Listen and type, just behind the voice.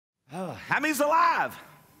How many's alive?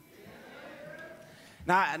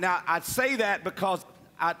 Now I say that because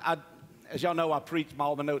as y'all know, I preach,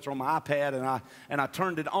 all the notes are on my iPad, and I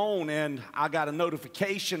turned it on, and I got a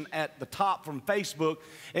notification at the top from Facebook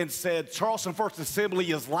and said, Charleston First Assembly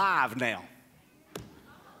is live now.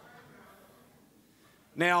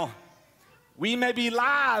 Now, we may be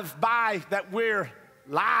live by that we're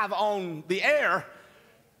live on the air,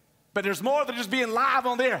 but there's more than just being live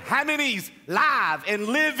on the air. How many's live and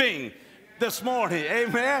living this morning?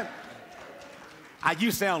 Amen.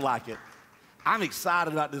 You sound like it. I'm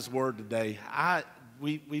excited about this word today.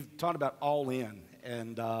 We've talked about all in,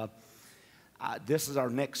 and this is our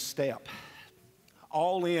next step.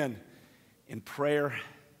 All in prayer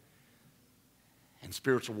and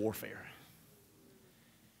spiritual warfare.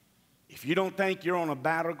 If you don't think you're on a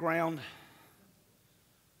battleground,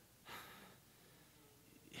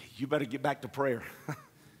 you better get back to prayer.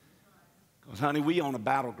 Because, honey, we on a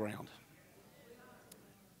battleground.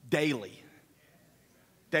 Daily.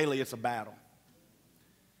 Daily it's a battle.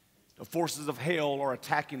 The forces of hell are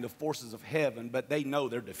attacking the forces of heaven, but they know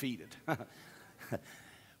they're defeated.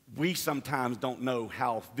 We sometimes don't know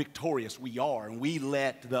how victorious we are, and we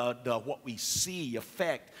let the what we see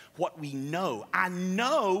affect what we know. I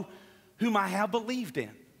know whom I have believed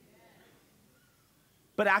in.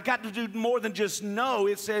 But I got to do more than just know.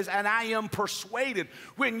 It says, and I am persuaded.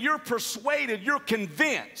 When you're persuaded, you're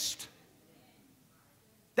convinced.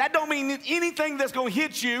 That don't mean that anything that's going to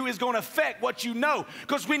hit you is going to affect what you know.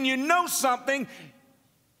 Because when you know something,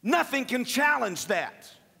 nothing can challenge that.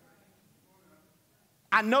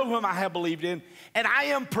 I know whom I have believed in, and I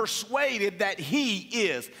am persuaded that he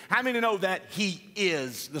is. How many know that he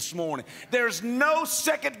is this morning? There's no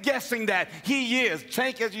second guessing that he is.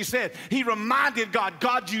 Tank, as you said, he reminded God,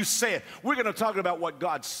 God, you said. We're going to talk about what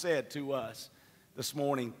God said to us this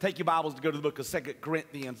morning. Take your Bibles to go to the book of 2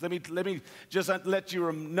 Corinthians. Let me just let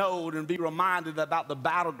you know and be reminded about the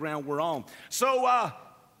battleground we're on. So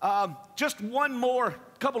just one more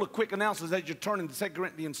couple of quick announcements as you're turning to 2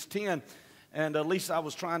 Corinthians 10. And Lisa, I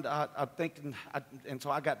was trying to, I'm thinking, and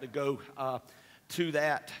so I got to go to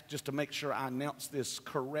that just to make sure I announce this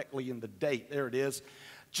correctly in the date. There it is.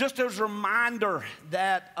 Just as a reminder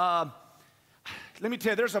that, let me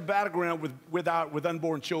tell you, there's a battleground with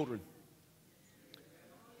unborn children.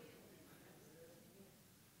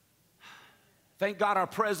 Thank God our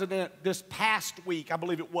president this past week, I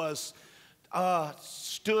believe it was,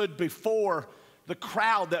 stood before the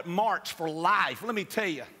crowd that marched for life. Let me tell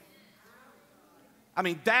you. I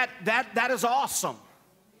mean, that is awesome.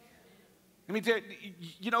 Let me tell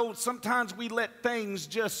you, sometimes we let things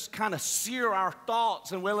just kind of sear our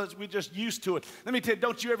thoughts, and we're just used to it. Let me tell you,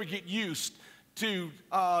 don't you ever get used to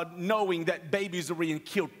knowing that babies are being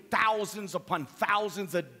killed. Thousands upon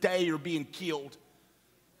thousands a day are being killed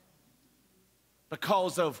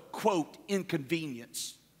because of, quote,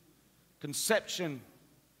 inconvenience. Conception,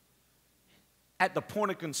 at the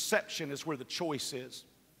point of conception is where the choice is.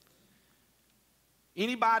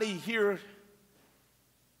 Anybody here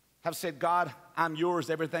have said, God, I'm yours,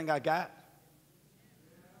 everything I got?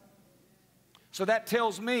 So that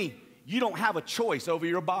tells me you don't have a choice over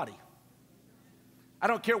your body. I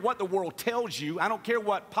don't care what the world tells you. I don't care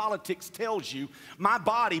what politics tells you. My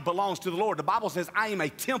body belongs to the Lord. The Bible says I am a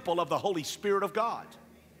temple of the Holy Spirit of God.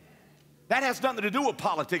 That has nothing to do with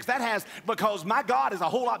politics. Because my God is a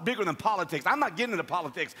whole lot bigger than politics. I'm not getting into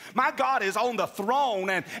politics. My God is on the throne,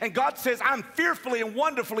 and God says I'm fearfully and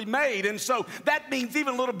wonderfully made. And so that means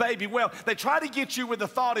even a little baby, well, they try to get you with the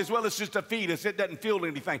thought as well as just a fetus. It doesn't feel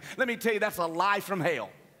anything. Let me tell you, that's a lie from hell.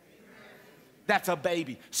 That's a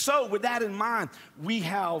baby. So with that in mind, we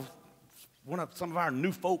have some of our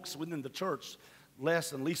new folks within the church,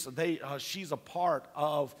 Les and Lisa. She's a part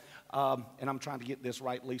of, and I'm trying to get this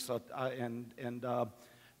right, Lisa,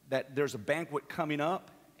 that there's a banquet coming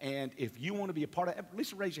up. And if you want to be a part of it,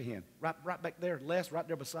 Lisa, raise your hand. Right back there, Les, right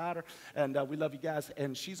there beside her. And we love you guys.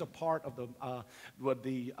 And she's a part of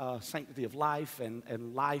the sanctity of life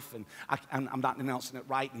and life. And I'm not announcing it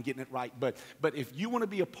right and getting it right. But if you want to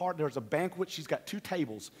be a part, there's a banquet. She's got 2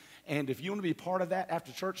 tables. And if you want to be a part of that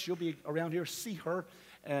after church, she'll be around here. See her,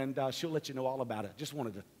 and she'll let you know all about it. Just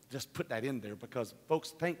wanted to just put that in there because, folks,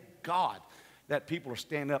 thank God that people are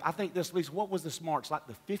standing up. I think this, Lisa, what was this march? Like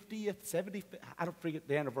the 50th, 75th? I don't forget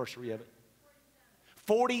the anniversary of it.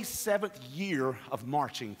 47th year of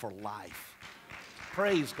marching for life.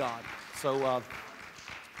 Praise God. So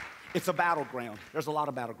it's a battleground. There's a lot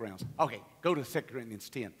of battlegrounds. Okay, go to 2 Corinthians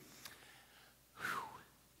 10. Whew.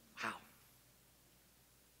 Wow.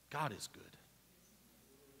 God is good.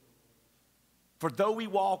 For though we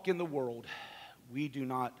walk in the world, we do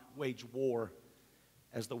not wage war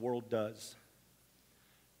as the world does.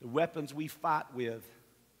 The weapons we fight with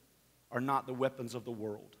are not the weapons of the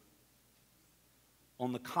world.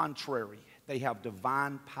 On the contrary, they have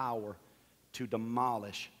divine power to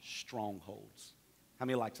demolish strongholds. How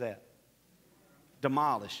many likes that?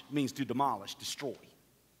 Demolish means to demolish, destroy.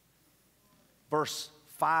 Verse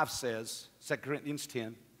 5 says, 2 Corinthians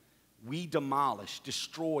 10, we demolish,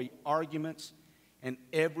 destroy arguments and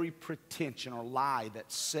every pretension or lie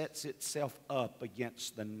that sets itself up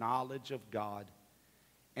against the knowledge of God,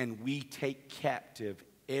 and we take captive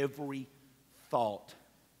every thought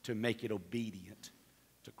to make it obedient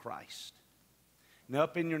to Christ. Now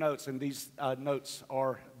up in your notes, and these notes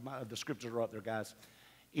are, the scriptures are up there, guys.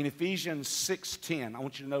 In Ephesians 6:10, I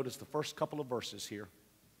want you to notice the first couple of verses here.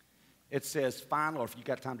 It says, finally, or if you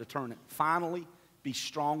got time to turn it, finally be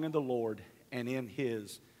strong in the Lord and in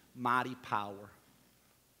his mighty power.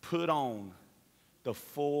 Put on the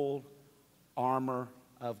full armor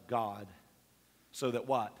of God so that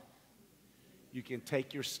what? You can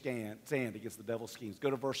take your stand against the devil's schemes. Go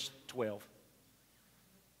to verse 12.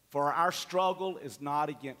 For our struggle is not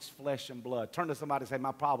against flesh and blood. Turn to somebody and say,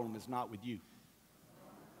 my problem is not with you.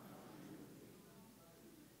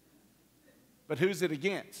 But who's it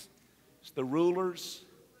against? It's the rulers,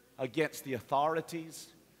 against the authorities,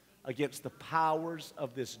 against the powers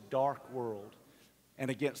of this dark world, and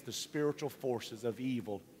against the spiritual forces of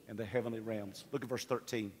evil in the heavenly realms. Look at verse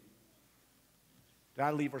 13. Did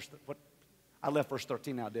I leave I left verse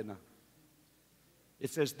 13 out, didn't I?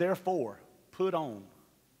 It says, therefore, put on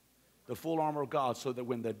the full armor of God so that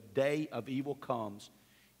when the day of evil comes,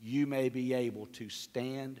 you may be able to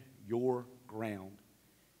stand your ground.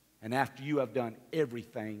 And after you have done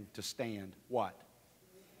everything to stand, what?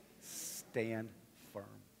 Stand firm.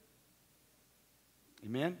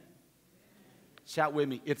 Amen? Shout with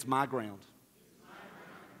me, it's my ground.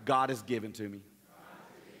 God has given to me.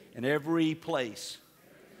 In every place,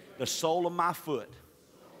 the sole of my foot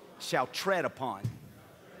shall tread upon.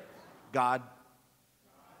 God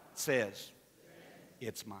says,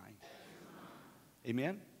 it's mine.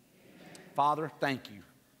 Amen? Father, thank you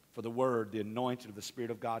for the word, the anointing of the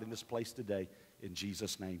Spirit of God in this place today. In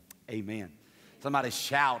Jesus' name, amen. Somebody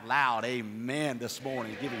shout loud, amen, this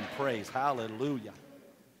morning. Give him praise. Hallelujah.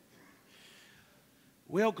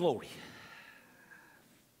 Well, glory.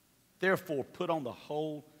 Therefore, put on the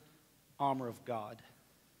whole armor of God,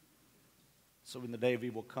 so when the day of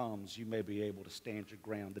evil comes, you may be able to stand your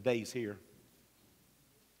ground. The day's here.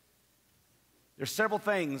 There's several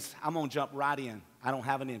things. I'm going to jump right in. I don't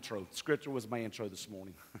have an intro. Scripture was my intro this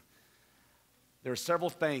morning. There are several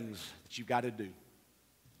things that you've got to do.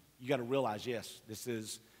 You got to realize, yes, this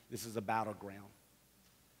is a battleground.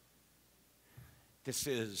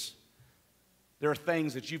 There are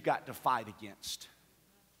things that you've got to fight against.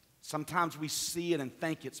 Sometimes we see it and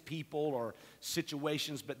think it's people or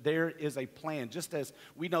situations, but there is a plan. Just as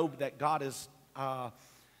we know that God has got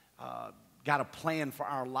a plan for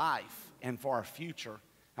our life and for our future,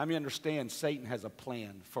 how many understand Satan has a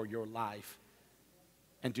plan for your life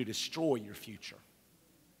and to destroy your future?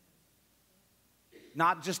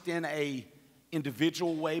 Not just in a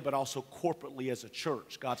individual way, but also corporately as a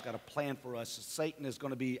church. God's got a plan for us. Satan is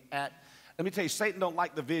going to be let me tell you, Satan don't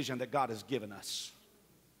like the vision that God has given us.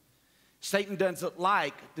 Satan doesn't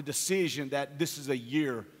like the decision that this is the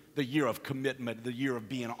year of commitment, the year of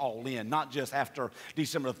being all in. Not just after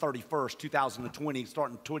December 31st, 2020,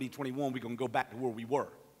 starting 2021, we're going to go back to where we were.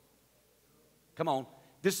 Come on.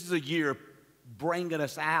 This is a year bringing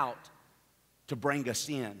us out to bring us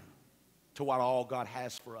in to what all God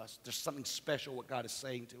has for us. There's something special what God is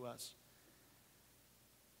saying to us.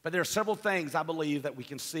 But there are several things I believe that we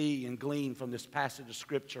can see and glean from this passage of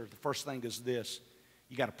Scripture. The first thing is this: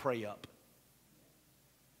 you got to pray up.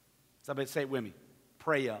 Somebody say it with me.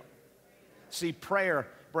 Pray up. See, prayer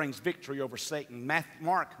brings victory over Satan.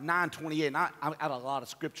 Mark 9:28. And I got a lot of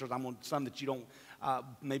scriptures. I'm on some that you don't,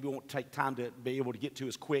 maybe won't take time to be able to get to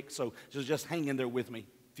as quick. So just hang in there with me.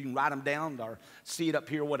 If you can write them down or see it up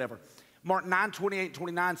here, whatever. Mark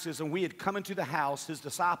 9:28-29 says, and we had come into the house. His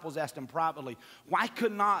disciples asked him privately, why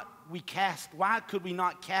could we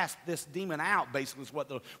not cast this demon out? Basically is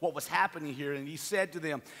what was happening here. And he said to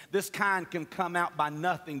them, this kind can come out by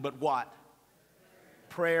nothing but what?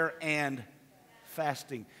 Prayer and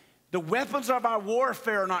fasting. The weapons of our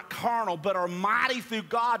warfare are not carnal, but are mighty through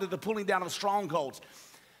God to the pulling down of strongholds.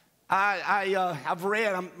 I've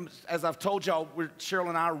read, as I've told y'all, Cheryl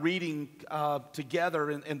and I are reading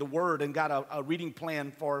together in the Word and got a reading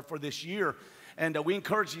plan for this year. And we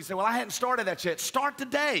encourage you. You say, well, I hadn't started that yet. Start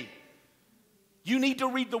today. You need to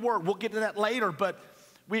read the Word. We'll get to that later. But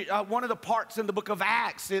One of the parts in the book of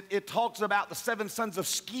Acts, it talks about the 7 sons of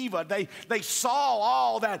Sceva. They saw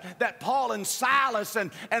all that Paul and Silas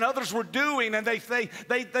and others were doing, and they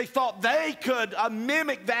thought they could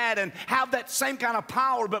mimic that and have that same kind of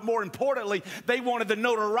power, but more importantly, they wanted the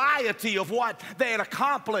notoriety of what they had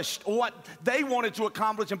accomplished, what they wanted to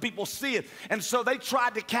accomplish, and people see it. And so they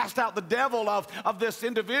tried to cast out the devil of this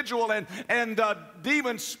individual, and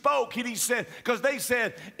demon spoke, and he said, because they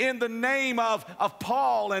said, in the name of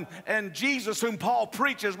Paul and Jesus, whom Paul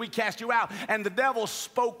preaches, we cast you out. And the devil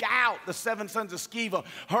spoke out. The 7 sons of Sceva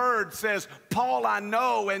heard, says, Paul I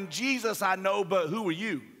know and Jesus I know, but who are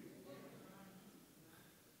you?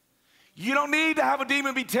 You don't need to have a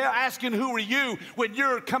demon be asking who are you when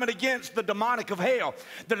you're coming against the demonic of hell.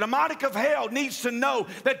 The demonic of hell needs to know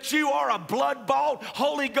that you are a blood-bought,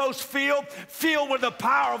 Holy Ghost filled with the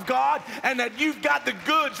power of God, and that you've got the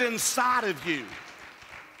goods inside of you.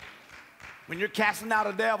 When you're casting out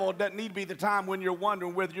a devil, it doesn't need to be the time when you're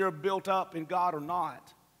wondering whether you're built up in God or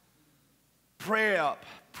not. Prayer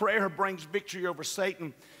brings victory over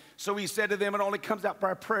Satan. So he said to them, it only comes out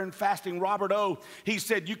by prayer and fasting. Robert O., he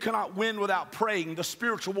said, you cannot win without praying. The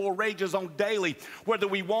spiritual war rages on daily, whether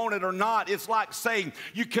we want it or not. It's like saying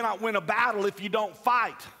you cannot win a battle if you don't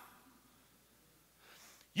fight.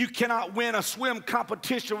 You cannot win a swim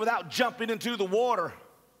competition without jumping into the water.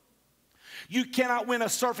 You cannot win a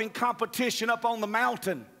surfing competition up on the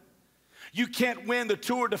mountain. You can't win the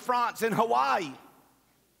Tour de France in Hawaii.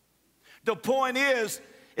 The point is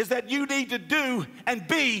that you need to do and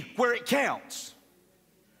be where it counts.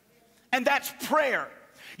 And that's prayer.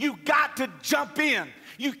 You got to jump in.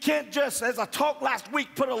 You can't just, as I talked last week,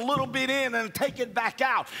 put a little bit in and take it back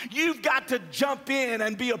out. You've got to jump in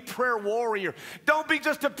and be a prayer warrior. Don't be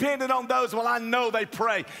just dependent on those, well, I know they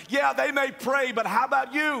pray. Yeah, they may pray, but how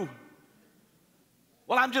about you?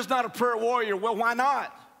 Well, I'm just not a prayer warrior. Well, why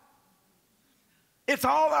not? It's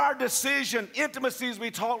all our decision. Intimacy, as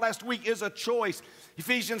we talked last week, is a choice.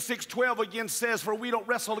 Ephesians 6:12 again says, for we don't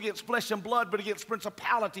wrestle against flesh and blood, but against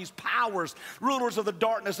principalities, powers, rulers of the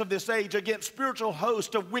darkness of this age, against spiritual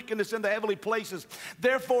hosts of wickedness in the heavenly places.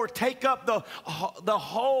 Therefore, take up the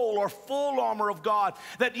whole or full armor of God,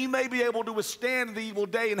 that you may be able to withstand the evil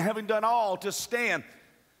day, and having done all, to stand.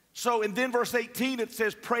 So, and then verse 18, it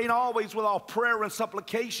says, praying always with all prayer and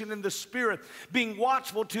supplication in the Spirit, being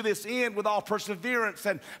watchful to this end with all perseverance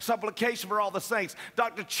and supplication for all the saints.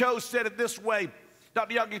 Dr. Cho said it this way.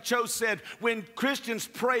 Dr. Yogi Cho said, when Christians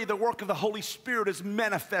pray, the work of the Holy Spirit is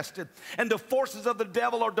manifested, and the forces of the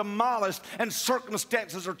devil are demolished, and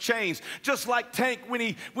circumstances are changed. Just like Tank, when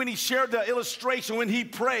he shared the illustration, when he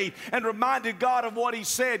prayed and reminded God of what he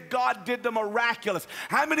said, God did the miraculous.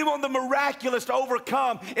 How many want the miraculous to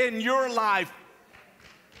overcome in your life?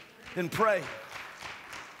 Then pray.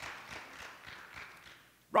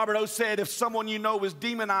 Robert O. said, if someone you know is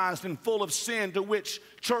demonized and full of sin, to which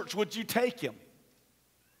church would you take him?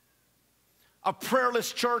 A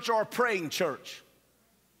prayerless church or a praying church?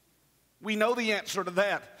 We know the answer to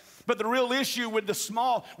that. But the real issue with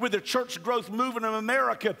the church growth movement in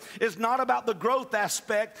America is not about the growth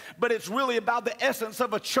aspect, but it's really about the essence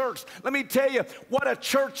of a church. Let me tell you, what a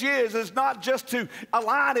church is not just to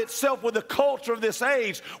align itself with the culture of this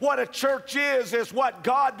age. What a church is what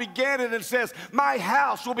God began it and says, my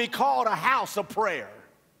house will be called a house of prayer.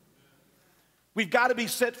 We've got to be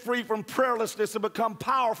set free from prayerlessness and become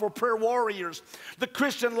powerful prayer warriors. The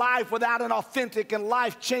Christian life without an authentic and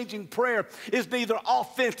life-changing prayer is neither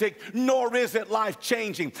authentic nor is it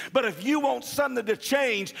life-changing. But if you want something to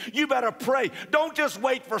change, you better pray. Don't just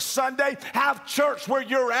wait for Sunday. Have church where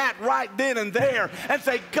you're at right then and there and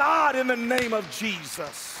say, God, in the name of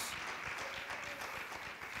Jesus.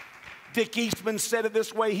 Dick Eastman said it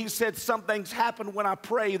this way. He said, some things happen when I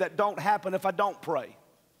pray that don't happen if I don't pray.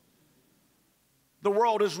 The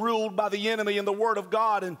world is ruled by the enemy and the Word of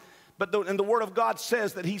God, and the Word of God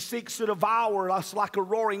says that he seeks to devour us like a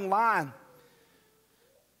roaring lion.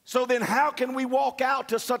 So then how can we walk out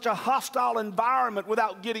to such a hostile environment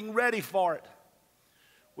without getting ready for it?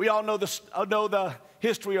 We all know the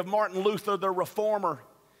history of Martin Luther, the reformer.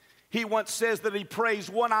 He once says that he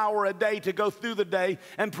prays 1 hour a day to go through the day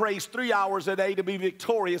and prays 3 hours a day to be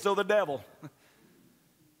victorious over the devil.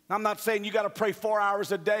 I'm not saying you got to pray 4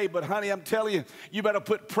 hours a day, but honey, I'm telling you, you better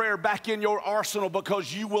put prayer back in your arsenal,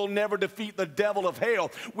 because you will never defeat the devil of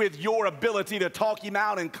hell with your ability to talk him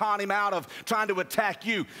out and con him out of trying to attack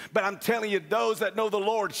you. But I'm telling you, those that know the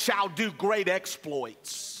Lord shall do great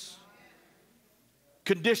exploits.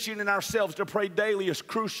 Conditioning ourselves to pray daily is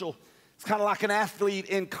crucial. It's kind of like an athlete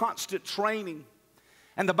in constant training.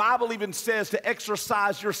 And the Bible even says to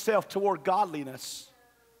exercise yourself toward godliness.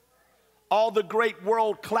 All the great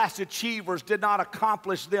world-class achievers did not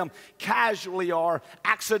accomplish them casually or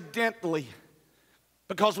accidentally.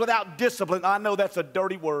 Because without discipline, I know that's a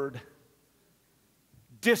dirty word.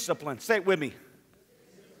 Discipline. Say it with me.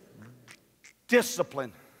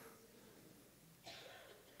 Discipline.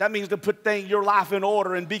 That means to put your life in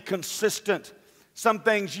order and be consistent. Some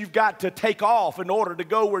things you've got to take off in order to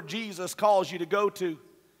go where Jesus calls you to go to.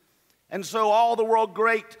 And so all the world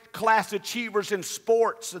great class achievers in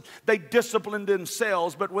sports, they disciplined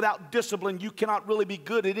themselves, but without discipline, you cannot really be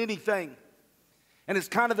good at anything. And it's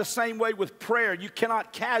kind of the same way with prayer. You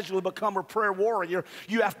cannot casually become a prayer warrior.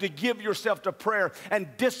 You have to give yourself to prayer and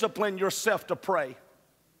discipline yourself to pray.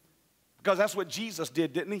 Because that's what Jesus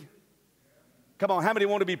did, didn't he? Come on, how many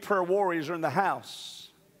want to be prayer warriors in the house?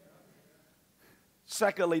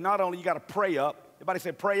 Secondly, not only you got to pray up. Everybody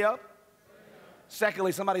say pray up.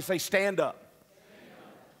 Secondly, somebody say stand up.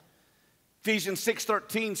 Ephesians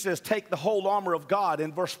 6:13 says, take the whole armor of God.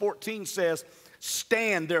 And verse 14 says,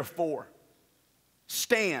 stand therefore.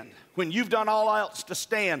 Stand. When you've done all else to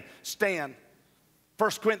stand, stand.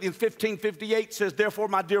 1 Corinthians 15:58 says, therefore,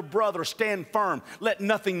 my dear brother, stand firm. Let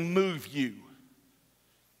nothing move you.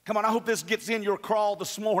 Come on, I hope this gets in your crawl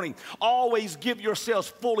this morning. Always give yourselves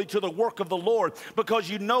fully to the work of the Lord, because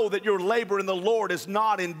you know that your labor in the Lord is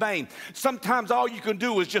not in vain. Sometimes all you can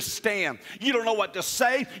do is just stand. You don't know what to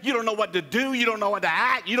say. You don't know what to do. You don't know what to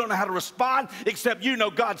act. You don't know how to respond, except you know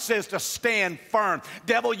God says to stand firm.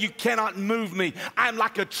 Devil, you cannot move me. I'm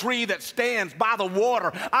like a tree that stands by the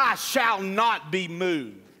water. I shall not be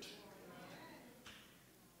moved.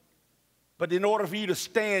 But in order for you to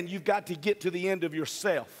stand, you've got to get to the end of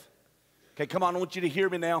yourself. Okay, come on, I want you to hear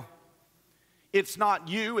me now. It's not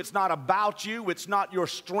you. It's not about you. It's not your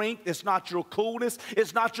strength. It's not your coolness.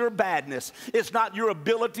 It's not your badness. It's not your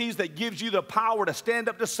abilities that gives you the power to stand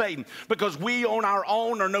up to Satan, because we on our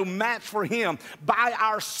own are no match for him by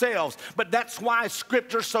ourselves. But that's why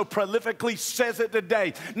Scripture so prolifically says it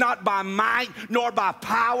today. Not by might nor by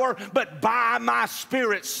power, but by my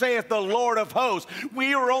Spirit, saith the Lord of hosts.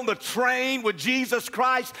 We are on the train with Jesus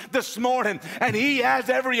Christ this morning, and he has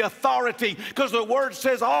every authority, because the Word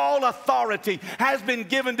says all authority has been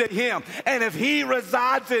given to him. And if he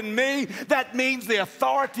resides in me, that means the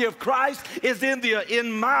authority of Christ is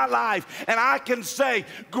in my life. And I can say,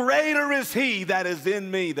 greater is he that is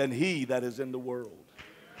in me than he that is in the world.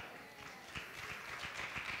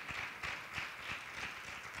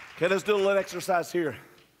 Okay, let's do a little exercise here.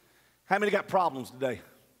 How many got problems today?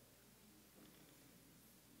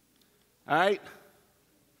 All right?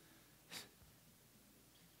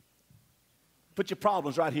 Put your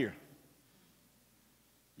problems right here.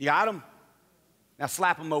 You got them? Now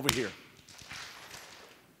slap them over here.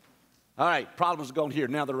 All right, problems are going here.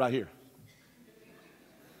 Now they're right here.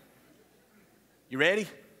 You ready?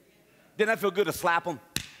 Didn't that feel good to slap them?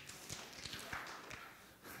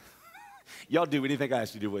 Y'all do anything I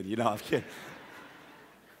ask you to do with you. No, I'm kidding.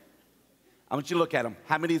 I want you to look at them.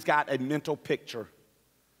 How many's got a mental picture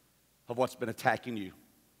of what's been attacking you?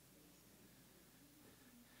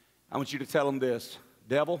 I want you to tell them this.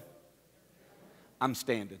 Devil, I'm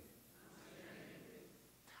standing.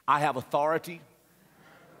 I have authority,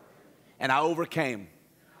 and I overcame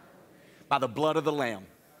by the blood of the Lamb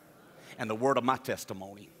and the word of my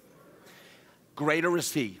testimony. Greater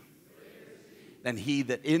is he than he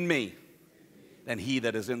that in me, than he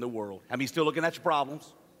that is in the world. I mean, still looking at your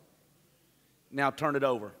problems. Now turn it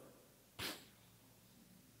over.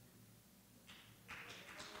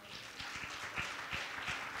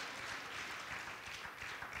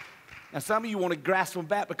 Now, some of you want to grasp them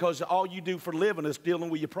back because all you do for a living is dealing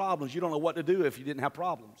with your problems. You don't know what to do if you didn't have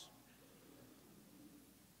problems.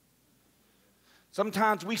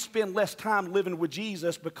 Sometimes we spend less time living with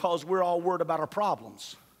Jesus because we're all worried about our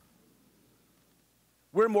problems.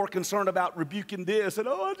 We're more concerned about rebuking this and,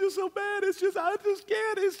 oh, I'm just so bad. It's just, I just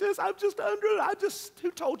can't. It's just, I'm just under it.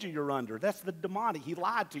 Who told you you're under? That's the demonic. He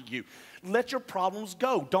lied to you. Let your problems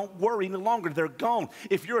go. Don't worry any longer. They're gone.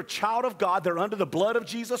 If you're a child of God, they're under the blood of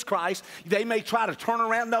Jesus Christ. They may try to turn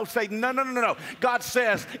around and they'll say, no. God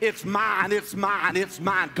says, it's mine, it's mine, it's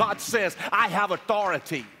mine. God says, I have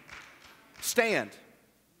authority. Stand.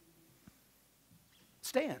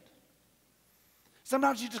 Stand.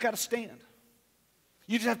 Sometimes you just got to stand.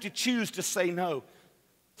 You just have to choose to say no.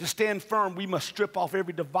 To stand firm, we must strip off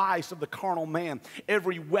every device of the carnal man,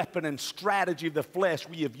 every weapon and strategy of the flesh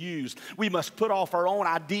we have used. We must put off our own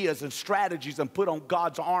ideas and strategies and put on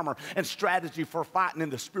God's armor and strategy for fighting in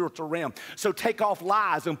the spiritual realm. So take off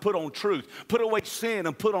lies and put on truth. Put away sin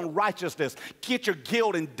and put on righteousness. Get your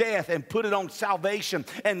guilt and death and put it on salvation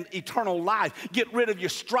and eternal life. Get rid of your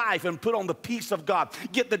strife and put on the peace of God.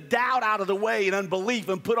 Get the doubt out of the way and unbelief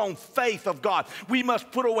and put on faith of God. We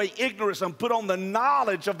must put away ignorance and put on the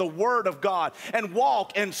knowledge of the Word of God and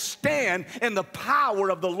walk and stand in the power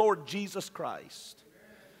of the Lord Jesus Christ.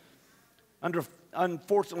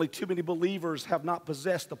 Unfortunately, too many believers have not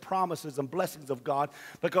possessed the promises and blessings of God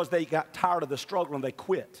because they got tired of the struggle and they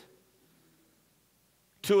quit.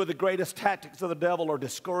 Two of the greatest tactics of the devil are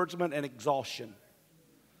discouragement and exhaustion.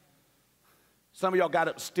 Some of y'all got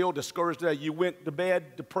up still discouraged today. You went to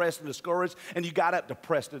bed depressed and discouraged, and you got up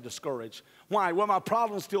depressed and discouraged. Why? Well, my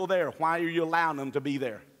problem's still there. Why are you allowing them to be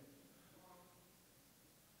there?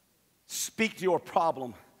 Speak to your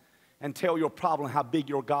problem and tell your problem how big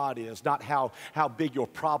your God is, not how big your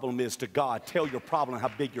problem is to God. Tell your problem how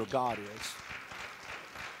big your God is.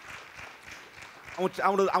 I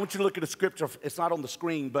want you to look at the scripture. It's not on the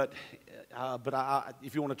screen, but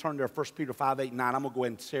if you want to turn there, 1 Peter 5, 8, 9, I'm going to go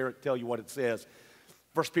ahead and share it, tell you what it says.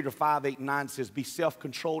 1 Peter 5, 8, 9 says, be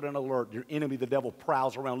self-controlled and alert. Your enemy, the devil,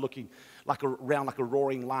 prowls around looking like a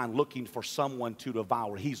roaring lion, looking for someone to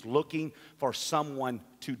devour. He's looking for someone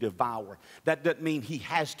to devour. That doesn't mean he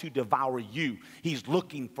has to devour you. He's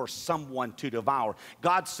looking for someone to devour.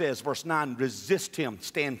 God says, verse 9, resist him,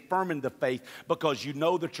 stand firm in the faith, because you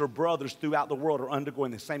know that your brothers throughout the world are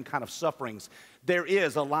undergoing the same kind of sufferings. There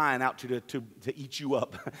is a lion out to eat you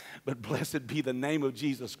up, but blessed be the name of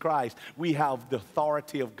Jesus Christ. We have the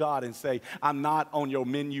authority of God and say, I'm not on your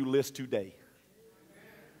menu list today.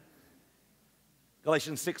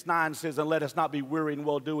 Galatians 6:9 says, and let us not be weary in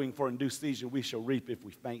well-doing, for in due season we shall reap if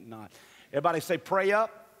we faint not. Everybody say, pray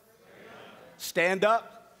up, stand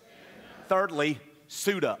up. Thirdly,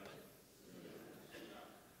 suit up.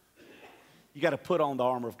 You got to put on the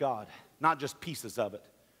armor of God, not just pieces of it,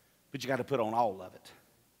 but you got to put on all of it.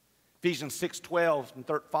 Ephesians 6:12 and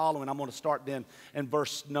following, I'm going to start then in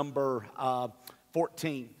verse number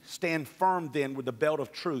 14. Stand firm then with the belt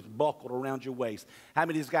of truth buckled around your waist. How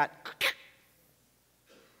many's got...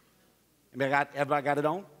 Everybody got it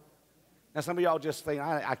on? Now, some of y'all just think,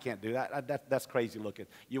 I can't do that. That's crazy looking.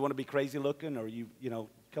 You want to be crazy looking, or you know,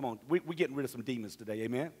 come on. We're getting rid of some demons today,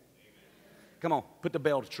 amen? Amen? Come on, put the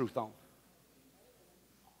belt of truth on.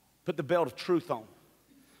 Put the belt of truth on.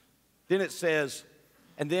 Then it says,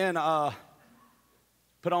 and then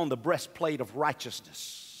put on the breastplate of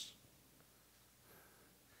righteousness.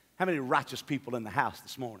 How many righteous people in the house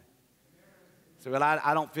this morning? So, well,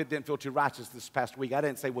 I didn't feel too righteous this past week. I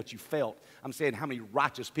didn't say what you felt. I'm saying how many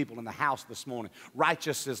righteous people in the house this morning.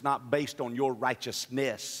 Righteousness is not based on your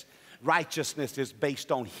righteousness. Righteousness is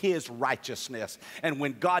based on His righteousness. And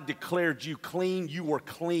when God declared you clean, you were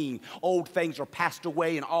clean. Old things are passed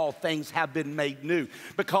away and all things have been made new.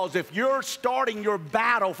 Because if you're starting your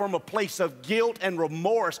battle from a place of guilt and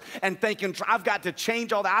remorse and thinking, I've got to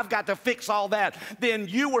change all that, I've got to fix all that, then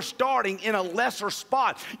you were starting in a lesser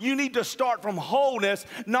spot. You need to start from wholeness,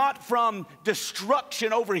 not from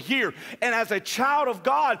destruction over here. And as a child of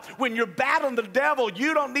God, when you're battling the devil,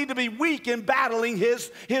 you don't need to be weak in battling his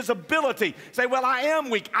ability. Say, well, I am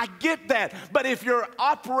weak. I get that. But if you're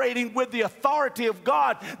operating with the authority of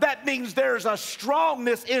God, that means there's a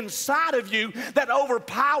strongness inside of you that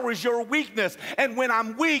overpowers your weakness. And when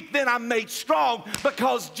I'm weak, then I'm made strong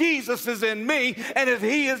because Jesus is in me. And if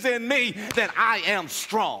He is in me, then I am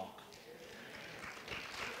strong.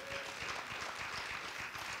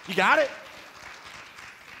 You got it?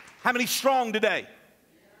 How many strong today?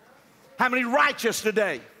 How many righteous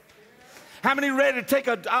today? How many ready to take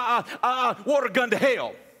a water gun to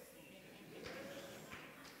hell?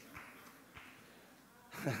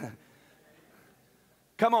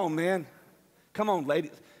 Come on, man. Come on, ladies.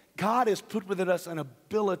 God has put within us an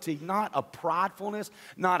ability, not a pridefulness,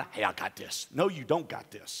 not a, hey, I got this. No, you don't got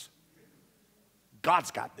this. God's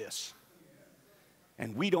got this.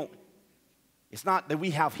 And we don't, it's not that we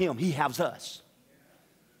have Him, He has us.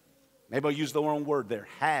 Maybe I'll use the wrong word there,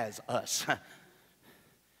 has us.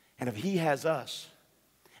 And if He has us,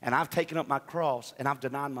 and I've taken up my cross, and I've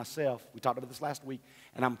denied myself, we talked about this last week,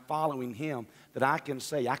 and I'm following Him, that I can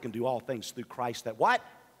say I can do all things through Christ that what?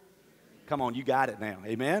 Come on, you got it now,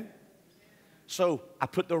 amen? So I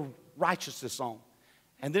put the righteousness on.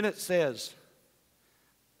 And then it says,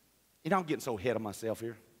 I'm getting so ahead of myself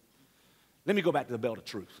here. Let me go back to the belt of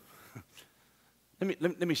truth.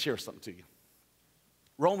 Let me share something to you.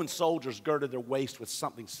 Roman soldiers girded their waist with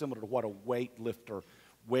something similar to what a weightlifter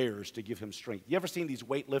wears to give him strength. You ever seen these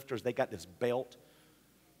weightlifters? They got this belt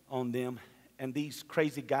on them. And these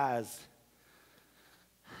crazy guys,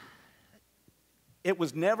 it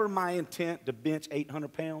was never my intent to bench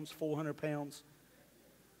 800 pounds, 400 pounds.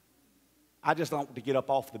 I just don't want to get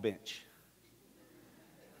up off the bench.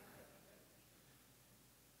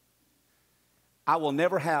 I will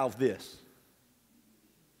never have this.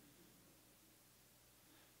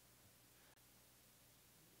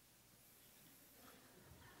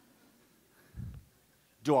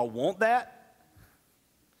 Do I want that?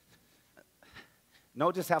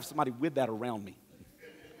 No, just have somebody with that around me.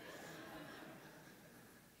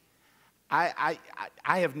 I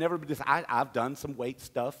have never been this. I've done some weight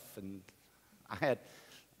stuff, and I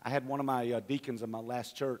had one of my deacons in my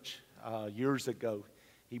last church years ago.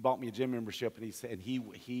 He bought me a gym membership, and he said,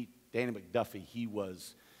 he Danny McDuffie, he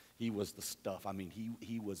was the stuff. I mean,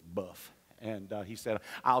 he was buff, and he said,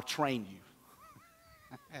 "I'll train you."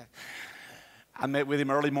 I met with him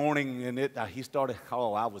early morning, and he started.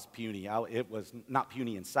 Oh, I was puny. It was not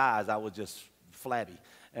puny in size. I was just flabby.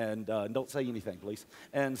 And don't say anything, please.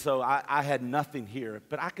 And so I had nothing here.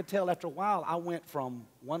 But I could tell after a while, I went from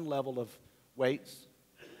one level of weights.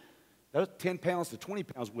 Those 10 pounds to 20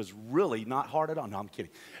 pounds was really not hard at all. No, I'm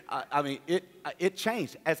kidding. I mean, it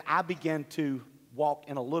changed as I began to walk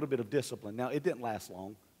in a little bit of discipline. Now, it didn't last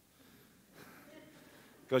long.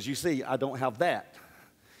 Because you see, I don't have that.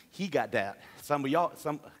 He got that. Some of y'all,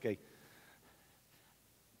 okay.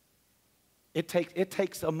 It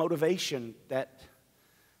takes a motivation that,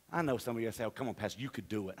 I know some of you say, "Oh, come on, Pastor, you could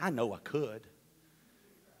do it." I know I could.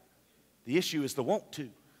 The issue is the want to.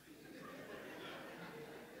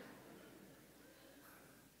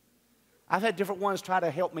 I've had different ones try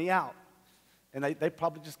to help me out, and they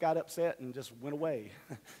probably just got upset and just went away.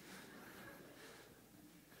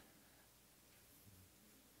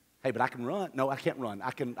 Hey, but I can run. No, I can't run.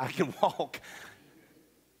 I can walk.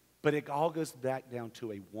 But it all goes back down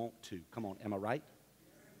to a want to. Come on, am I right?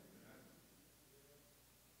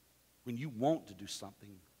 When you want to do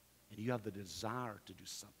something and you have the desire to do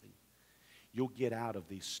something, you'll get out of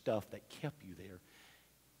the stuff that kept you there.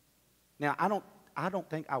 Now, I don't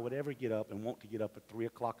think I would ever get up and want to get up at 3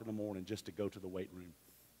 o'clock in the morning just to go to the weight room.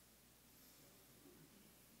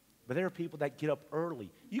 But there are people that get up early.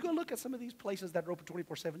 You go look at some of these places that are open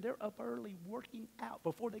 24/7. They're up early working out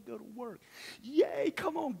before they go to work. Yay,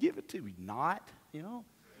 come on, give it to me. Not, you know.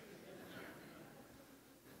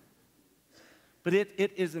 But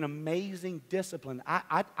it is an amazing discipline.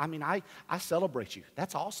 I mean, I celebrate you.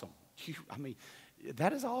 That's awesome.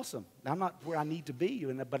 That is awesome. I'm not where I need to be,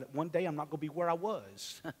 but one day I'm not going to be where I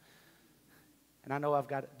was. And I know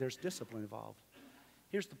there's discipline involved.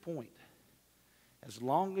 Here's the point. As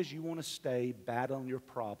long as you want to stay battling your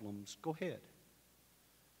problems, go ahead.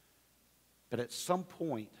 But at some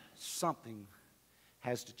point, something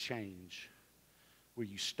has to change where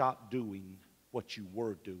you stop doing what you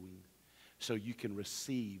were doing so you can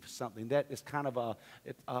receive something. That is kind of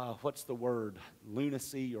what's the word,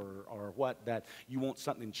 lunacy or what, that you want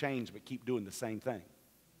something changed but keep doing the same thing.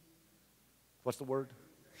 What's the word?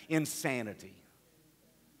 Insanity.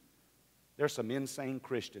 There's some insane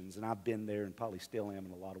Christians, and I've been there and probably still am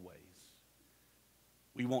in a lot of ways.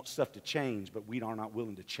 We want stuff to change, but we are not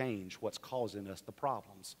willing to change what's causing us the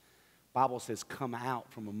problems. The Bible says, "Come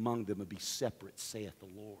out from among them and be separate, saith the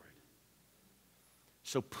Lord."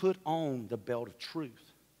 So put on the belt of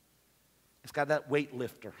truth. It's got that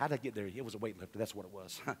weightlifter. How did I get there? It was a weightlifter. That's what it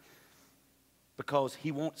was. Because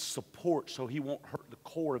he wants support so he won't hurt the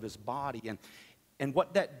core of his body. And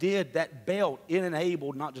what that did, that belt, it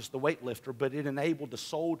enabled not just the weightlifter, but it enabled the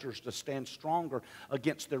soldiers to stand stronger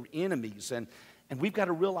against their enemies. And we've got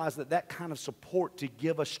to realize that kind of support to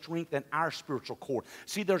give us strength in our spiritual core.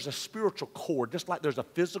 See, there's a spiritual core, just like there's a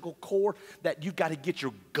physical core, that you've got to get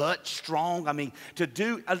your gut strong. I mean, to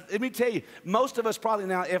do, let me tell you, most of us probably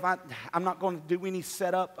now, if I'm not going to do any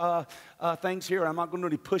setup things here, I'm not going to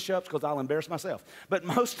do any push-ups because I'll embarrass myself. But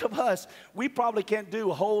most of us, we probably can't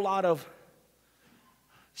do a whole lot of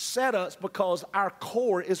setups because our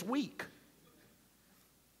core is weak.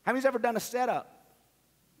 How many's ever done a setup?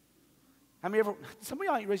 Some of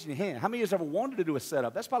y'all ain't raising your hand. How many of you ever wanted to do a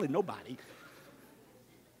setup? That's probably nobody.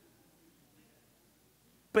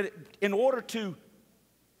 But in order to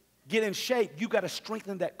get in shape, you got to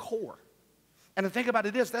strengthen that core. And the thing about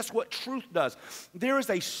it is, that's what truth does. There is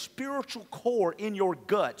a spiritual core in your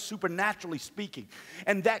gut, supernaturally speaking.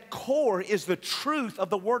 And that core is the truth of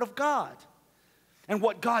the Word of God. and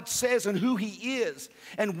what God says and who He is.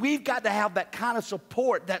 And we've got to have that kind of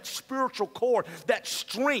support, that spiritual core, that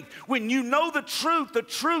strength. When you know the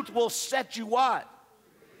truth will set you what?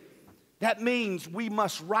 That means we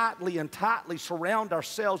must rightly and tightly surround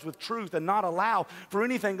ourselves with truth and not allow for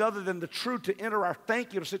anything other than the truth to enter our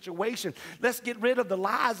thinking or situation. Let's get rid of the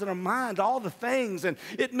lies in our mind, all the things. And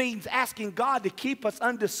it means asking God to keep us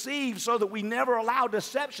undeceived so that we never allow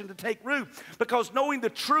deception to take root. Because knowing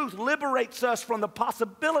the truth liberates us from the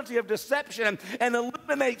possibility of deception and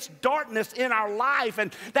eliminates darkness in our life.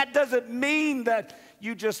 And that doesn't mean that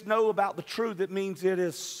you just know about the truth. It means it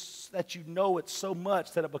is that you know it so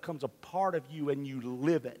much that it becomes a part of you and you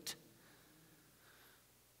live it.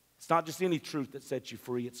 It's not just any truth that sets you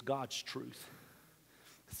free, it's God's truth.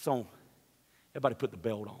 So, everybody put the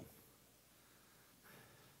belt on.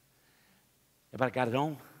 Everybody got it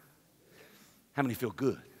on? How many feel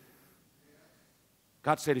good?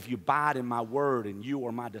 God said, if you abide in my word and you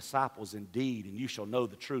are my disciples indeed, and you shall know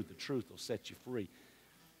the truth will set you free.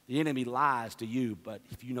 The enemy lies to you, but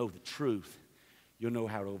if you know the truth, you'll know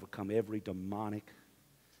how to overcome every demonic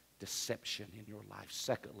deception in your life.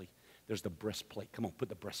 Secondly, there's the breastplate. Come on, put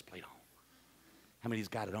the breastplate on. How many's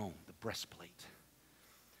got it on? The breastplate.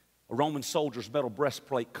 A Roman soldier's metal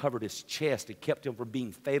breastplate covered his chest. It kept him from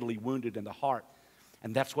being fatally wounded in the heart.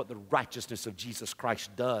 And that's what the righteousness of Jesus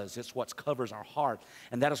Christ does. It's what covers our heart.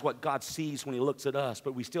 And that is what God sees when He looks at us.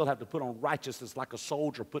 But we still have to put on righteousness like a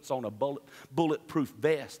soldier puts on a bulletproof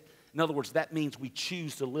vest. In other words, that means we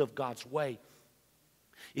choose to live God's way.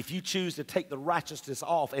 If you choose to take the righteousness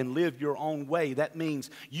off and live your own way, that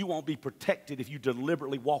means you won't be protected if you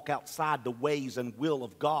deliberately walk outside the ways and will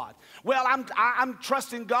of God. Well, I'm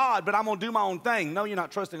trusting God, but I'm going to do my own thing. No, you're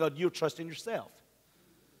not trusting God. You're trusting yourself.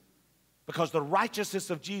 Because the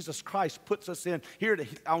righteousness of Jesus Christ puts us in. Here,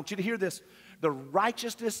 I want you to hear this. The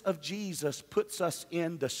righteousness of Jesus puts us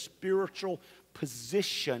in the spiritual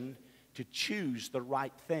position to choose the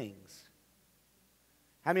right things.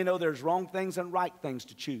 How many know there's wrong things and right things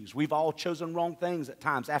to choose? We've all chosen wrong things at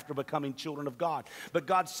times after becoming children of God. But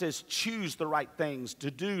God says choose the right things,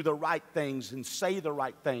 to do the right things and say the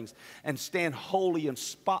right things and stand holy and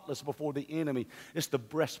spotless before the enemy. It's the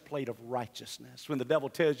breastplate of righteousness. When the devil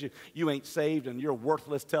tells you you ain't saved and you're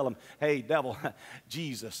worthless, tell him, hey, devil,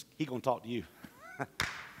 Jesus, He's going to talk to you.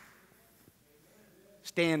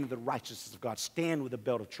 Stand in the righteousness of God. Stand with the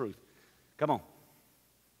belt of truth. Come on.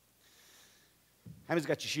 How many's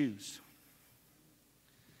got your shoes?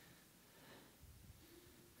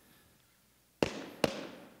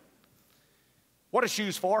 What are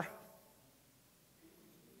shoes for?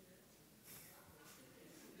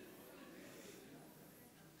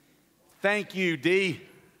 Thank you, D.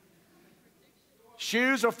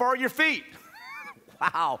 Shoes are for your feet.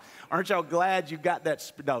 Wow. Aren't y'all glad you got that?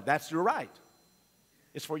 No, that's you're right.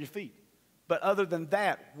 It's for your feet. But other than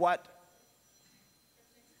that, what?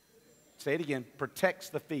 Say it again. Protects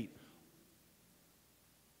the feet.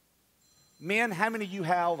 Men, how many of you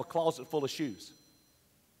have a closet full of shoes?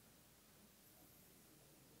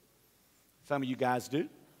 Some of you guys do.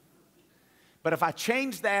 But if I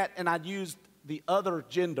changed that and I'd used the other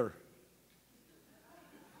gender,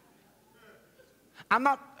 I'm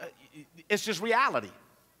not, it's just reality.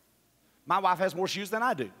 My wife has more shoes than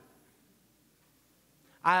I do.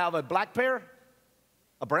 I have a black pair,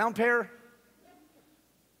 a brown pair,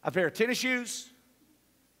 a pair of tennis shoes.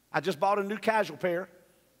 I just bought a new casual pair,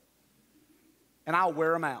 and I'll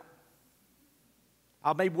wear them out.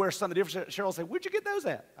 I'll maybe wear something different. Cheryl will say, where'd you get those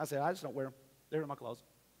at? I said, I just don't wear them. They're in my closet.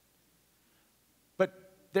 But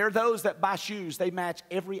there are those that buy shoes. They match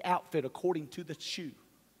every outfit according to the shoe.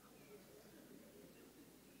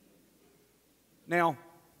 Now,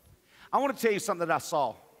 I want to tell you something that I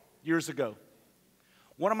saw years ago.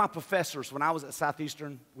 One of my professors, when I was at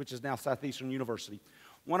Southeastern, which is now Southeastern University,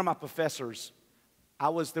 one of my professors,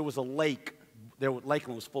 there was a lake.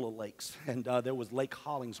 Lakeland was full of lakes, and there was Lake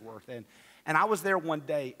Hollingsworth. And I was there one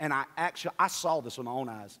day, and I saw this with my own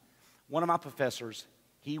eyes. One of my professors,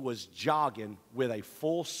 he was jogging with a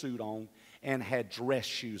full suit on and had dress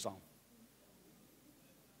shoes on.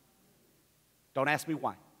 Don't ask me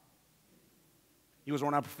why. He was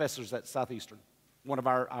one of our professors at Southeastern. One of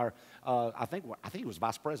our I think he was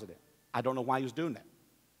vice president. I don't know why he was doing that,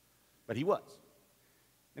 but he was.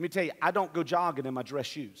 Let me tell you, I don't go jogging in my dress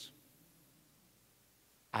shoes.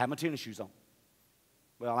 I have my tennis shoes on.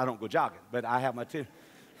 Well, I don't go jogging, but I have my tennis.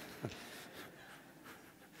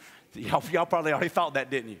 Y'all probably already thought that,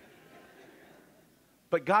 didn't you?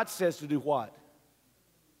 But God says to do what?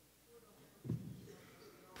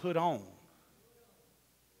 Put on.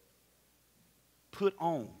 Put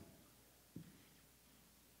on.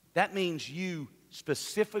 That means you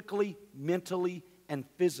specifically, mentally, and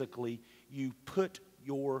physically, you put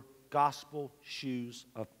your gospel shoes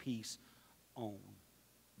of peace on.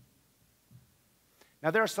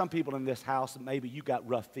 Now, there are some people in this house that maybe you got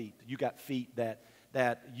rough feet. You got feet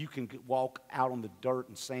that you can walk out on the dirt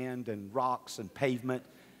and sand and rocks and pavement.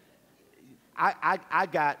 I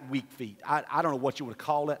got weak feet. I don't know what you would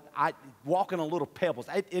call it. Walking on little pebbles,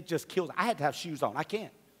 it just kills. I had to have shoes on. I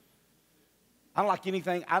can't. I don't like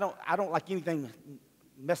anything. I don't like anything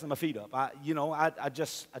messing my feet up. I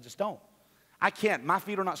just don't. I can't. My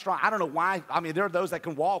feet are not strong. I don't know why. I mean, there are those that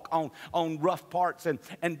can walk on rough parts and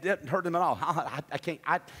it doesn't hurt them at all. I can't.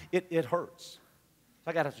 It hurts. So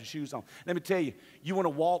I got to have some shoes on. Let me tell you, you want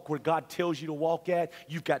to walk where God tells you to walk at,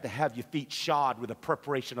 you've got to have your feet shod with the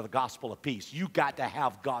preparation of the gospel of peace. You've got to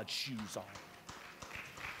have God's shoes on.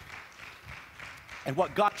 And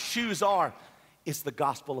what God's shoes are is the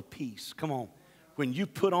gospel of peace. Come on. When you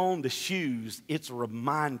put on the shoes, it's a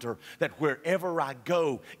reminder that wherever I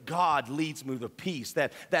go, God leads me with peace,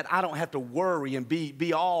 that I don't have to worry and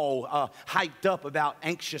be all hyped up about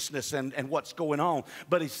anxiousness and what's going on.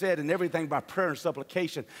 But he said, in everything by prayer and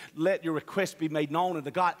supplication, let your requests be made known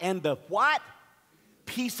unto God. And the what?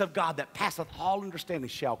 Peace of God that passeth all understanding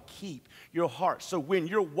shall keep your heart. So when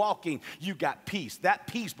you're walking, you got peace. That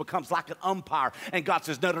peace becomes like an umpire. And God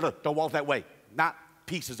says, no, don't walk that way. Not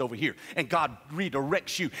pieces over here, and God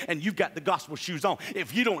redirects you, and you've got the gospel shoes on.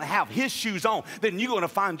 If you don't have his shoes on, then you're going to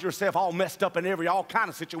find yourself all messed up in all kind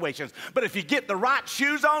of situations. But if you get the right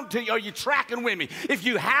shoes on, are you tracking with me? If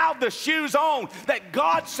you have the shoes on that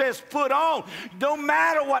God says put on, no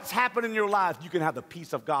matter what's happened in your life, you can have the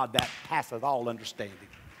peace of God that passeth all understanding.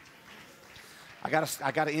 I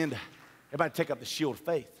gotta end. Everybody take up the shield of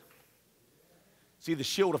faith. See, the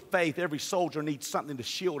shield of faith, every soldier needs something to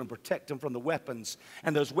shield and protect them from the weapons.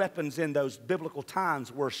 And those weapons in those biblical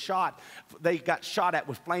times were shot. They got shot at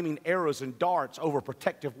with flaming arrows and darts over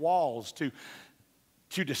protective walls to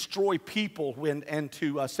destroy people and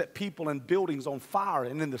to set people and buildings on fire.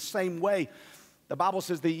 And in the same way, the Bible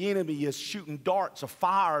says the enemy is shooting darts of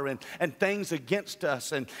fire and things against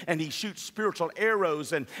us. And he shoots spiritual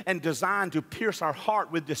arrows and designed to pierce our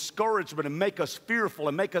heart with discouragement and make us fearful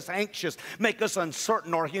and make us anxious, make us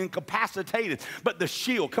uncertain or incapacitated. But the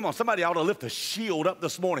shield, come on, somebody ought to lift the shield up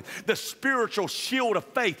this morning. The spiritual shield of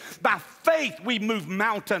faith. By faith we move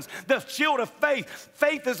mountains. The shield of faith.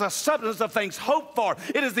 Faith is a substance of things hoped for.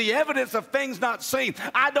 It is the evidence of things not seen.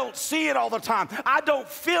 I don't see it all the time. I don't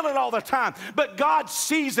feel it all the time. But God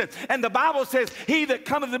sees it. And the Bible says, he that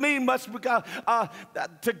cometh to me must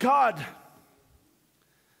to God.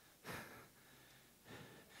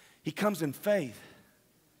 He comes in faith.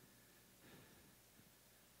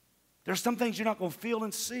 There's some things you're not going to feel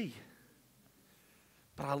and see.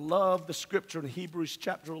 But I love the scripture in Hebrews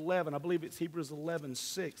chapter 11. I believe it's Hebrews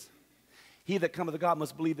 11:6. He that cometh to God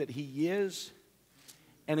must believe that he is,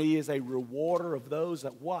 and he is a rewarder of those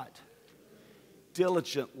that what?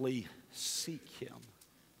 Diligently seek him.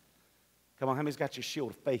 Come on, how many's got your shield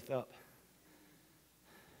of faith up?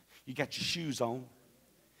 You got your shoes on.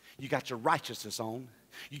 You got your righteousness on.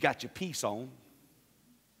 You got your peace on.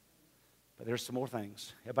 But there's some more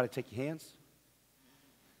things. Everybody take your hands.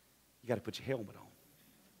 You got to put your helmet on.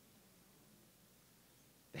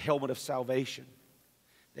 The helmet of salvation.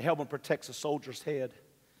 The helmet protects a soldier's head.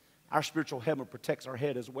 Our spiritual helmet protects our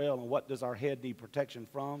head as well. And what does our head need protection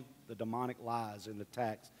from? The demonic lies and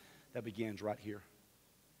attacks. That begins right here.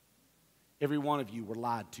 Every one of you were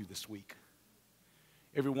lied to this week.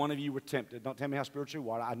 Every one of you were tempted. Don't tell me how spiritual you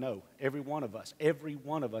are. I know. Every one of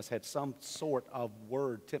us had some sort of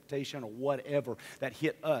word, temptation, or whatever that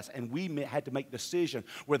hit us. And we had to make a decision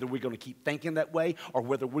whether we're going to keep thinking that way or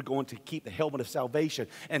whether we're going to keep the helmet of salvation.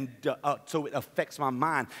 And so it affects my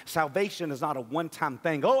mind. Salvation is not a one-time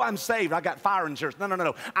thing. Oh, I'm saved. I got fire insurance.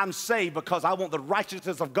 No. I'm saved because I want the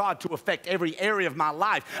righteousness of God to affect every area of my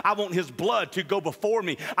life. I want his blood to go before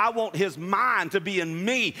me. I want his mind to be in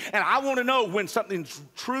me. And I want to know when something's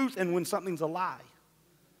truth and when something's a lie.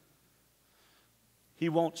 He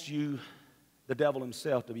wants you, the devil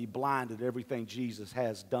himself, to be blinded to everything Jesus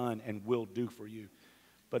has done and will do for you.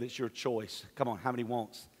 But it's your choice. Come on, how many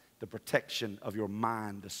wants the protection of your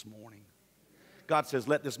mind this morning? God says,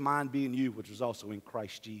 let this mind be in you, which is also in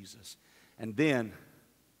Christ Jesus. And then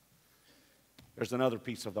there's another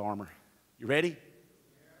piece of the armor. You ready?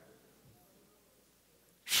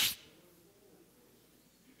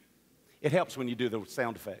 It helps when you do the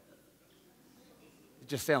sound effect. It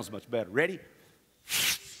just sounds much better. Ready?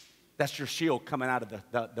 That's your shield coming out of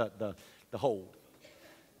the hole.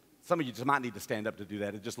 Some of you just might need to stand up to do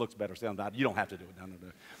that. It just looks better. You don't have to do it.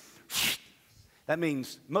 No. That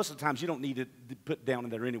means most of the times you don't need it to put down in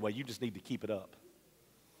there anyway. You just need to keep it up.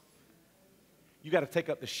 You got to take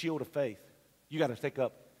up the shield of faith. You got to take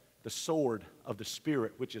up the sword of the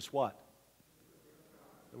Spirit, which is what?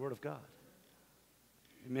 The Word of God.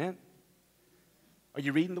 Amen? Are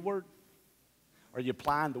you reading the Word? Are you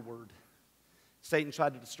applying the Word? Satan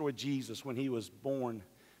tried to destroy Jesus when he was born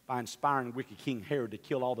by inspiring wicked King Herod to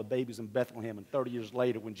kill all the babies in Bethlehem. And 30 years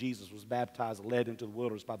later, when Jesus was baptized and led into the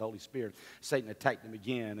wilderness by the Holy Spirit, Satan attacked him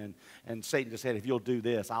again. And Satan just said, if you'll do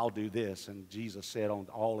this, I'll do this. And Jesus said on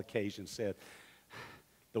all occasions, said,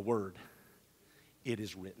 the Word, it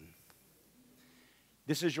is written.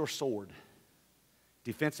 This is your sword,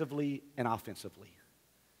 defensively and offensively.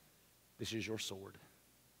 This is your sword.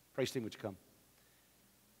 Praise team, would you come?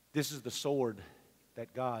 This is the sword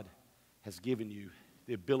that God has given you,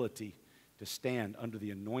 the ability to stand under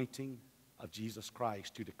the anointing of Jesus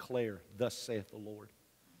Christ to declare, thus saith the Lord.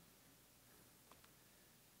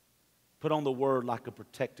 Put on the Word like a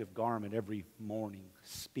protective garment every morning.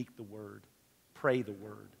 Speak the Word, pray the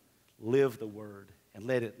Word, live the Word, and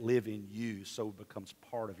let it live in you so it becomes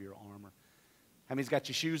part of your armor. How many's got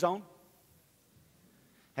your shoes on?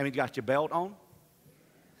 How many got your belt on?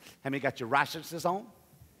 How many got your righteousness on?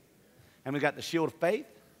 How many got the shield of faith?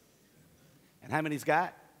 And how many's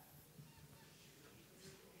got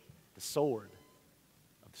the sword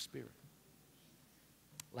of the Spirit?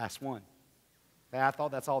 Last one. I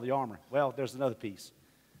thought that's all the armor. Well, there's another piece.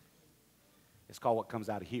 It's called what comes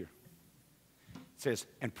out of here. It says,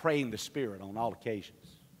 and pray in the Spirit on all occasions.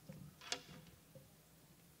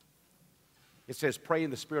 It says, pray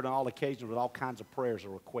in the Spirit on all occasions with all kinds of prayers or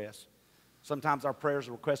requests. Sometimes our prayers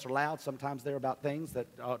and requests are loud. Sometimes they're about things that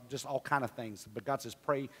just all kind of things. But God says,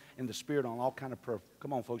 pray in the Spirit on all kind of prayer.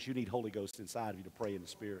 Come on, folks, you need Holy Ghost inside of you to pray in the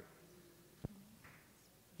Spirit.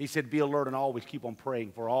 He said, be alert and always keep on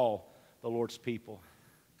praying for all the Lord's people.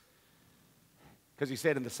 Because he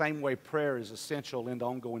said in the same way prayer is essential in the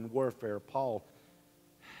ongoing warfare,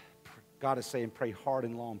 God is saying pray hard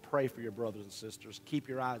and long. Pray for your brothers and sisters. Keep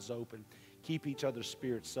your eyes open. Keep each other's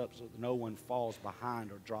spirits up so that no one falls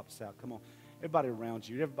behind or drops out. Come on. Everybody around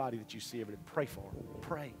you, everybody that you see every day, pray for them.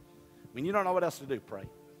 Pray. When you don't know what else to do, pray.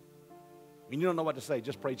 When you don't know what to say,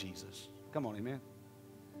 just pray Jesus. Come on, amen.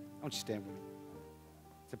 Why don't you stand with me?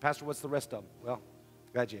 I said, Pastor, what's the rest of them? Well,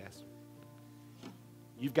 glad you asked.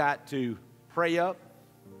 You've got to pray up.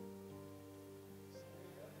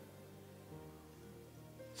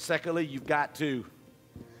 Secondly, you've got to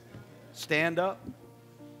stand up.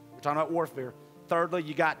 We're talking about warfare. Thirdly,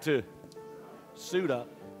 you got to suit up.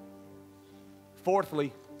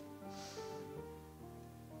 Fourthly,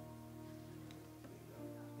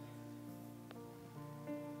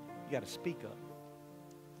 you got to speak up.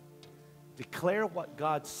 Declare what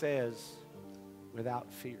God says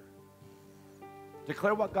without fear.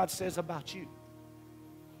 Declare what God says about you.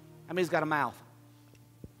 How many's got a mouth?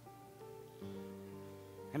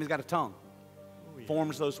 How many's got a tongue?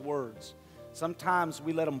 Forms those words. Sometimes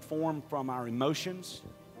we let them form from our emotions,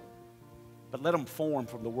 but let them form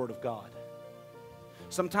from the Word of God.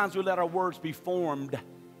 Sometimes we let our words be formed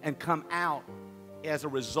and come out as a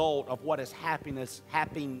result of what is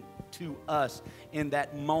happening to us in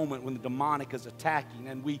that moment when the demonic is attacking,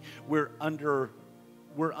 and we're under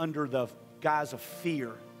the guise of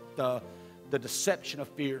fear, the deception of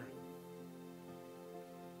fear.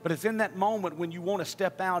 But it's in that moment when you want to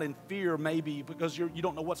step out in fear, maybe because you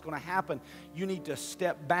don't know what's going to happen. You need to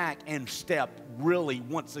step back and step really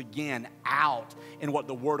once again out in what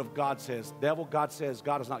the Word of God says. Devil, God says,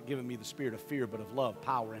 God has not given me the spirit of fear, but of love,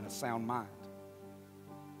 power, and a sound mind.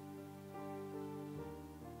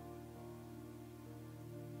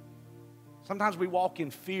 Sometimes we walk in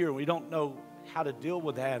fear and we don't know how to deal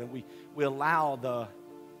with that, and we allow the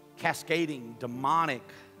cascading demonic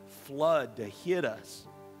flood to hit us.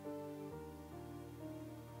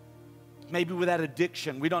 Maybe with that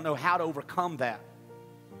addiction, we don't know how to overcome that.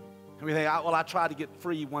 And we think, well, I tried to get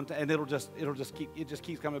free one time, and it just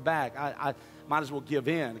keeps coming back. I might as well give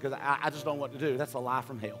in because I just don't know what to do. That's a lie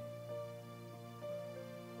from hell.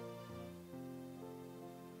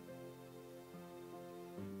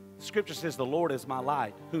 Scripture says, the Lord is my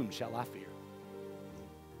light. Whom shall I fear?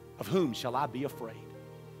 Of whom shall I be afraid?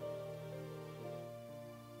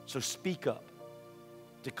 So speak up.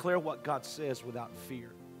 Declare what God says without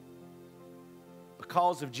fear.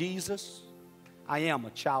 Because of Jesus, I am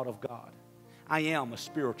a child of God. I am a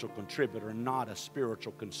spiritual contributor, not a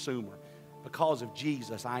spiritual consumer. Because of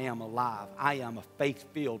Jesus, I am alive. I am a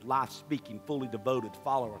faith-filled, life-speaking, fully devoted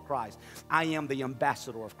follower of Christ. I am the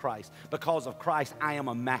ambassador of Christ. Because of Christ, I am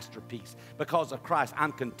a masterpiece. Because of Christ,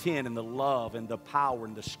 I'm content in the love and the power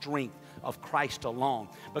and the strength of Christ alone.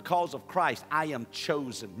 Because of Christ, I am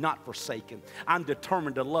chosen, not forsaken. I'm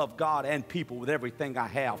determined to love God and people with everything I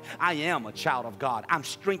have. I am a child of God. I'm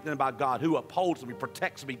strengthened by God who upholds me,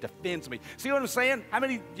 protects me, defends me. See what I'm saying? How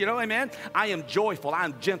many, amen? I am joyful.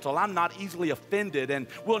 I'm gentle. I'm not easily offended and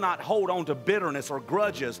will not hold on to bitterness or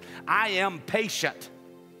grudges. I am patient.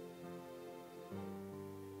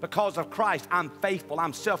 Because of Christ, I'm faithful.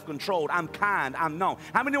 I'm self-controlled. I'm kind. I'm known.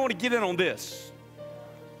 How many want to get in on this?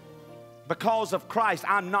 Because of Christ,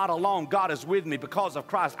 I'm not alone. God is with me. Because of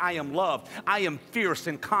Christ, I am loved. I am fierce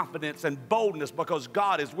in confidence and boldness because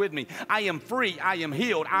God is with me. I am free. I am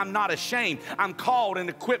healed. I'm not ashamed. I'm called and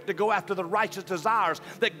equipped to go after the righteous desires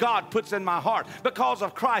that God puts in my heart. Because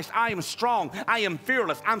of Christ, I am strong. I am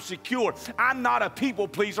fearless. I'm secure. I'm not a people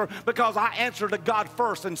pleaser because I answer to God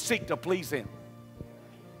first and seek to please Him.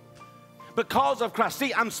 Because of Christ,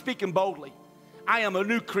 see, I'm speaking boldly. I am a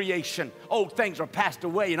new creation. Old things are passed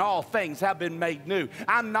away and all things have been made new.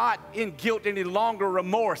 I'm not in guilt any longer,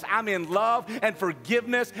 remorse. I'm in love and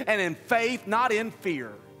forgiveness and in faith, not in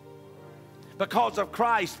fear. Because of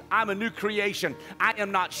Christ, I'm a new creation. I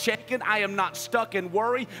am not shaken. I am not stuck in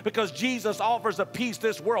worry because Jesus offers a peace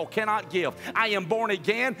this world cannot give. I am born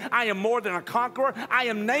again. I am more than a conqueror. I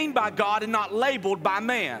am named by God and not labeled by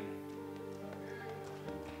man.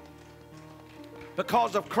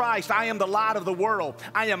 Because of Christ, I am the light of the world.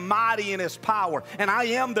 I am mighty in His power, and I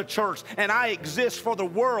am the church, and I exist for the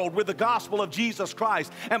world with the gospel of Jesus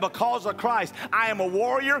Christ. And because of Christ, I am a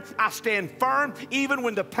warrior. I stand firm even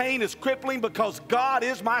when the pain is crippling because God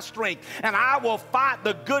is my strength. And I will fight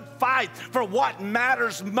the good fight for what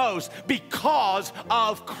matters most because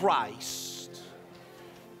of Christ.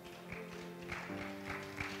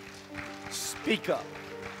 Speak up.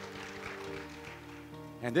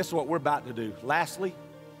 And this is what we're about to do. Lastly,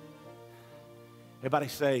 everybody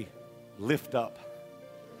say, lift up.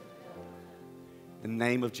 In the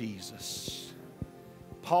name of Jesus.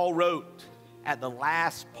 Paul wrote at the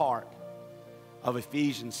last part of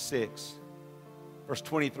Ephesians 6, verse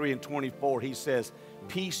 23 and 24, he says,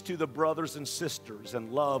 peace to the brothers and sisters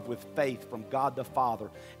and love with faith from God the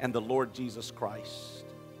Father and the Lord Jesus Christ.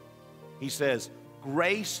 He says,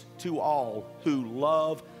 grace to all who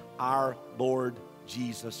love our Lord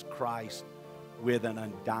Jesus Christ with an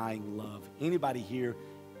undying love. Anybody here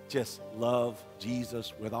just love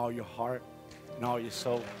Jesus with all your heart and all your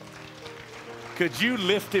soul? Could you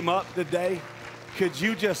lift Him up today? Could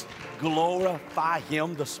you just glorify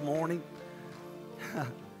Him this morning?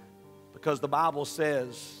 Because the Bible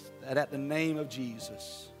says that at the name of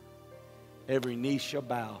Jesus, every knee shall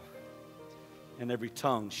bow and every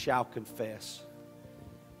tongue shall confess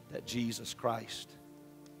that Jesus Christ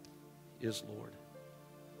is Lord.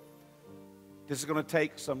 This is going to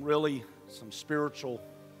take some spiritual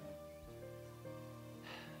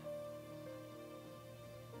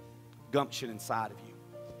gumption inside of you,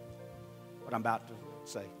 what I'm about to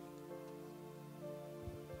say.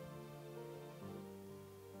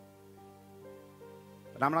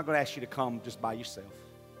 But I'm not going to ask you to come just by yourself.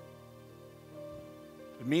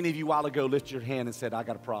 But many of you a while ago lifted your hand and said, I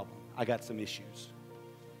got a problem. I got some issues.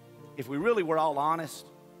 If we really were all honest,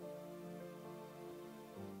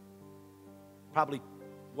 probably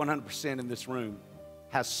 100% in this room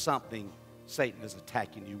has something Satan is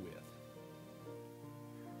attacking you with.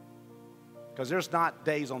 Because there's not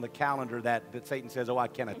days on the calendar that Satan says, oh, I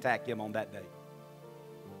can't attack him on that day.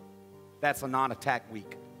 That's a non-attack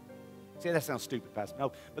week. See, that sounds stupid, Pastor.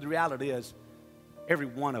 No, but the reality is, every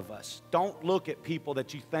one of us, don't look at people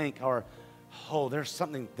that you think are, oh, there's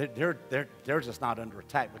something, they're just not under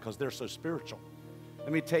attack because they're so spiritual.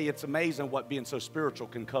 Let me tell you, it's amazing what being so spiritual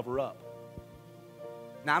can cover up.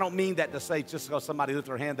 Now, I don't mean that to say just because somebody lifts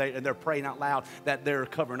their hand and they're praying out loud that they're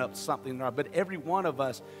covering up something. But every one of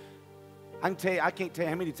us, I can't tell you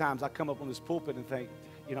how many times I come up on this pulpit and think,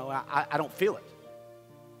 I don't feel it.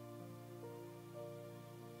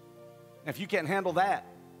 And if you can't handle that,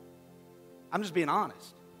 I'm just being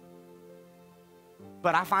honest.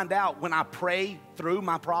 But I find out when I pray through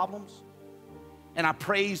my problems and I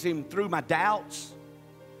praise Him through my doubts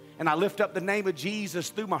and I lift up the name of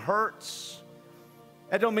Jesus through my hurts,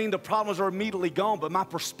 that don't mean the problems are immediately gone, but my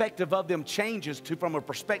perspective of them changes from a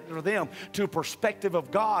perspective of them to a perspective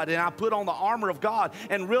of God. And I put on the armor of God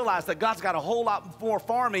and realize that God's got a whole lot more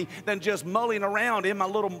for me than just mulling around in my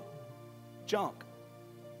little junk.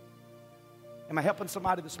 Am I helping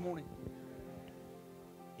somebody this morning?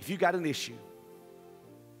 If you got an issue,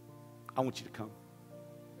 I want you to come.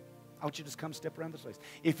 I want you to just come step around this place.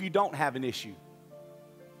 If you don't have an issue,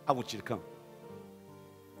 I want you to come.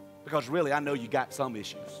 Because really, I know you got some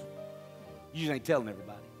issues. You just ain't telling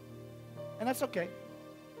everybody. And that's okay.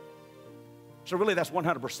 So really, that's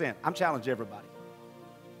 100%. I'm challenging everybody.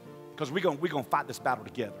 Because we're gonna fight this battle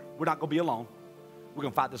together. We're not going to be alone. We're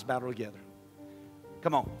going to fight this battle together.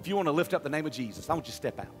 Come on. If you want to lift up the name of Jesus, I want you to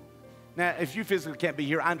step out. Now, if you physically can't be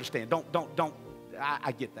here, I understand. Don't.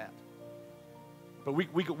 I get that. But we're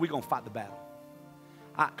going to fight the battle.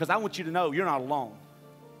 Because I want you to know you're not alone.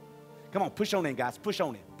 Come on, push on in, guys. Push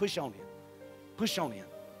on in. Push on in. Push on in.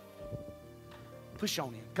 Push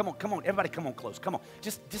on in. Come on. Everybody come on close. Come on.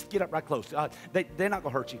 Just get up right close. They're not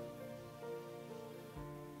going to hurt you.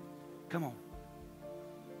 Come on.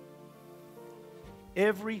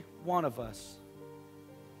 Every one of us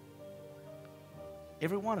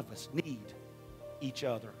need each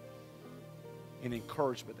other and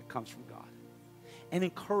encouragement that comes from God. And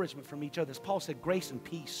encouragement from each other. As Paul said, grace and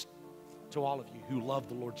peace to all of you who love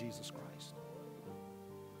the Lord Jesus Christ.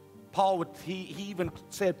 Paul, he even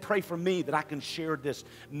said, pray for me that I can share this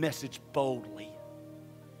message boldly.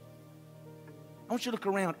 I want you to look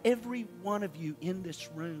around. Every one of you in this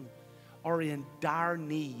room are in dire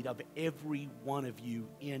need of every one of you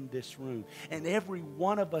in this room. And every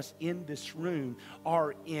one of us in this room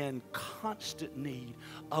are in constant need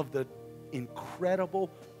of the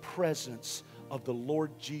incredible presence of the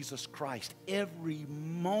Lord Jesus Christ. Every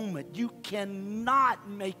moment. You cannot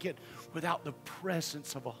make it without the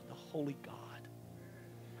presence of the Holy God.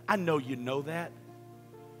 I know you know that.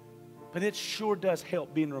 But it sure does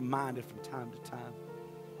help being reminded from time to time.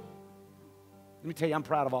 Let me tell you, I'm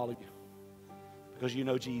proud of all of you. Because you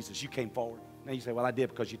know Jesus. You came forward. Now you say, well, I did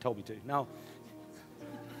because you told me to. No.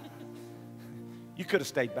 You could have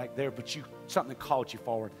stayed back there, but something called you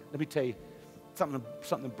forward. Let me tell you,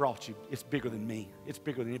 something brought you. It's bigger than me. It's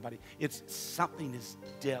bigger than anybody. It's something is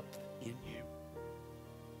depth in you.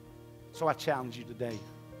 So I challenge you today.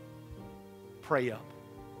 Pray up.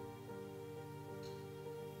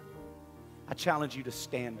 I challenge you to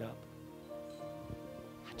stand up.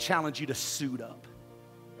 I challenge you to suit up.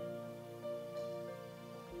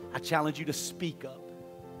 I challenge you to speak up.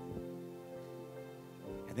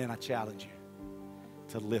 And then I challenge you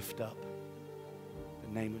to lift up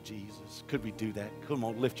the name of Jesus. Could we do that? Come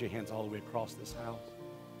on, lift your hands all the way across this house.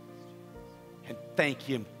 And thank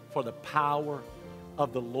Him for the power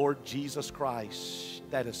of the Lord Jesus Christ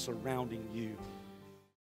that is surrounding you.